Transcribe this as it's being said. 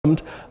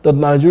that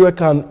Nigeria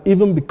can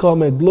even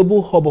become a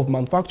global hub of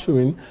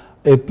manufacturing,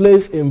 a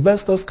place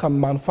investors can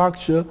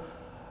manufacture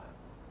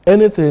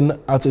anything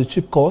at a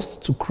cheap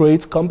cost to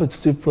create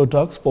competitive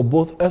products for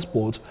both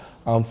export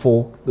and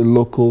for the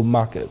local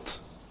market.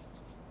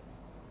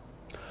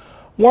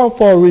 One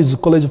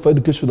Ridge College of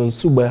Education in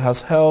Sube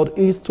has held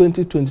its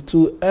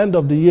 2022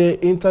 end-of-the-year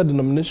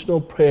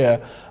interdenominational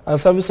prayer and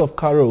service of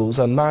carols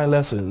and 9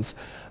 lessons.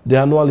 The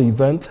annual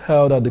event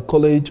held at the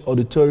college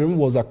auditorium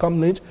was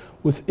accompanied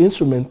with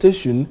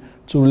instrumentation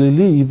to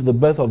relieve the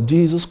birth of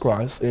Jesus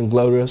Christ in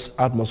glorious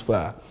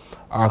atmosphere.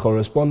 Our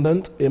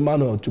correspondent,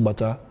 Emmanuel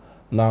Chubata,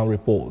 now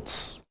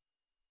reports.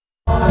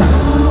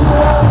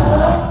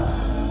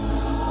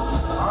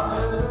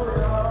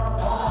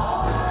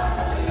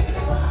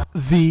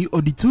 The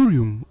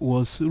auditorium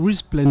was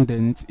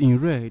resplendent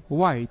in red,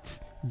 white,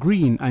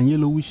 green and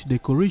yellowish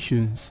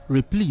decorations,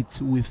 replete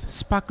with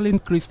sparkling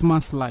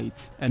Christmas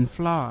lights and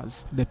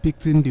flowers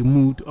depicting the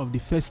mood of the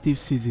festive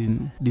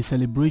season. The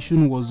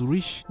celebration was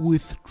rich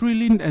with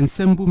thrilling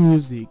ensemble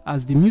music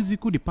as the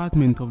musical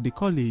department of the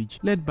college,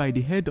 led by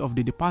the head of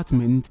the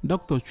department,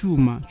 Dr.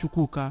 Chuma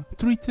Chukwuka,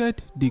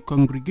 treated the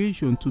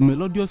congregation to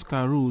melodious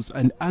carols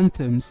and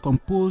anthems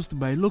composed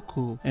by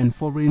local and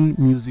foreign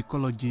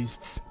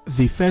musicologists.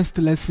 The first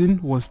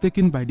lesson was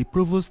taken by the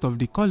provost of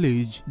the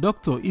college,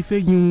 Dr.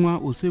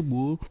 Ifeyinwa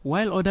Osegbo,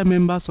 while other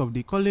members of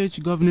the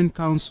college governing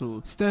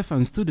council, staff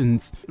and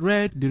students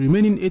read the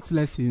remaining 8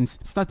 lessons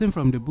starting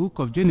from the book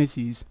of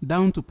Genesis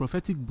down to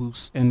prophetic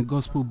books and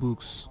gospel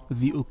books.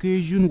 The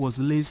occasion was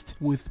laced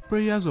with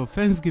prayers of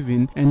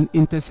thanksgiving and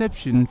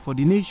intercession for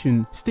the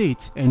nation,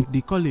 state and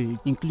the college,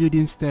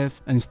 including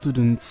staff and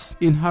students.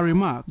 In her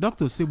remark,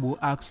 Dr. Osegbo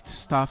asked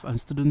staff and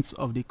students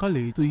of the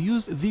college to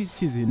use this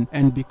season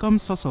and become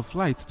source of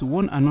light to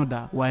one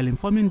another while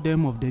informing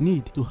them of the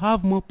need to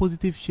have more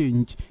positive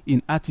change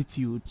in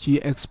attitude. She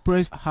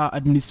expressed her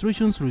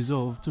administration's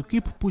resolve to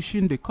keep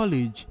pushing the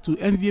college to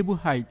enviable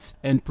heights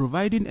and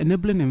providing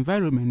enabling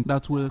environment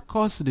that will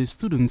cause the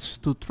students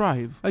to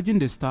thrive, urging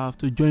the staff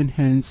to join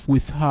hands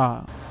with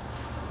her.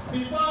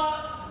 Before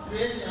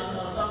creation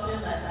or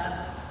something like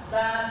that,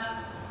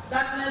 that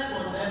darkness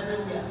was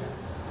everywhere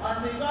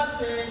until God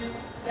said,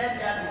 "Let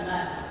there be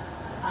light,"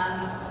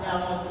 and there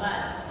was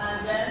light,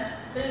 and then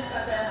things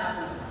started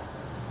happening.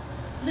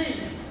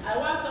 Please, I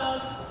want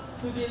us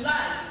to be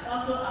light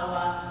unto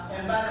our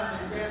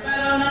environment. The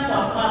environment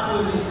of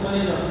Mapo is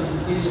College of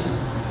Education.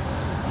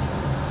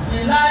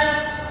 Be light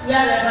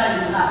wherever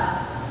you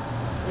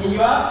are. In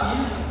your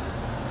office,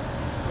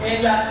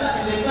 in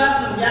the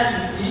classroom where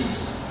you teach,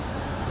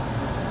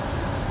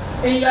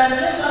 in your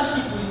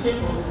relationship with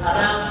people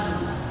around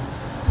you.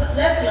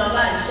 Let your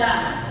light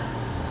shine,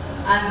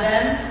 and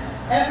then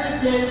every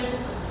place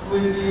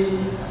will be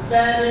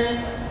very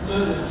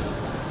glorious.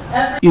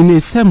 In a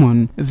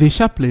sermon, the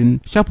chaplain,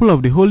 Chapel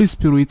of the Holy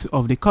Spirit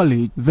of the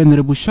college,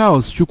 Venerable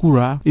Charles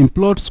Chukura,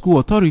 implored school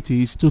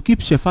authorities to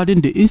keep shepherding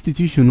the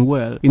institution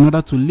well in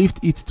order to lift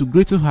it to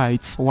greater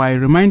heights, while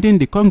reminding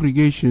the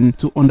congregation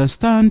to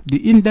understand the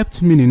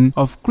in-depth meaning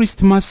of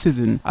Christmas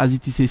season, as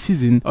it is a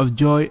season of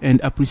joy and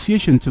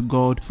appreciation to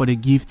God for the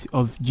gift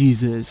of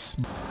Jesus.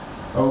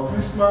 Our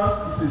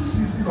Christmas is a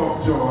season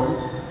of joy.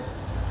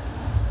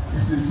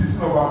 It's a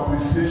season of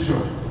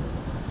appreciation,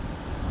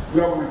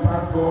 where we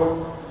thank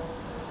God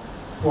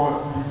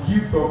for the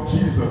gift of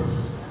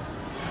Jesus.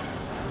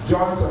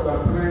 John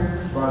chapter 3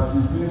 verse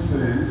 16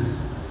 says,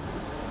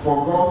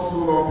 "For God so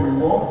loved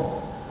the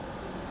world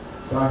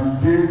that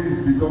he gave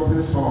his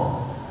begotten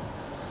Son."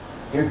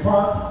 In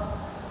fact,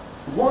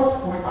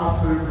 what we are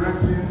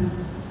celebrating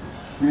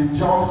is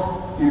just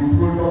a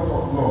product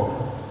of love.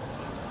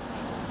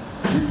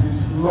 It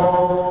is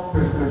love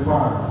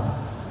testified.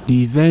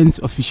 The event,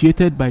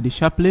 officiated by the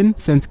chaplain,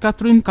 St.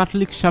 Catherine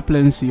Catholic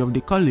Chaplaincy of the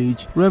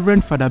college,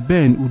 Reverend Father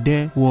Ben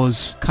Ude,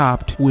 was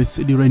capped with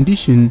the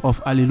rendition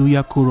of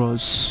Alleluia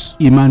Chorus.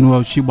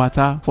 Emmanuel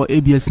Chubata for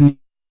ABS News.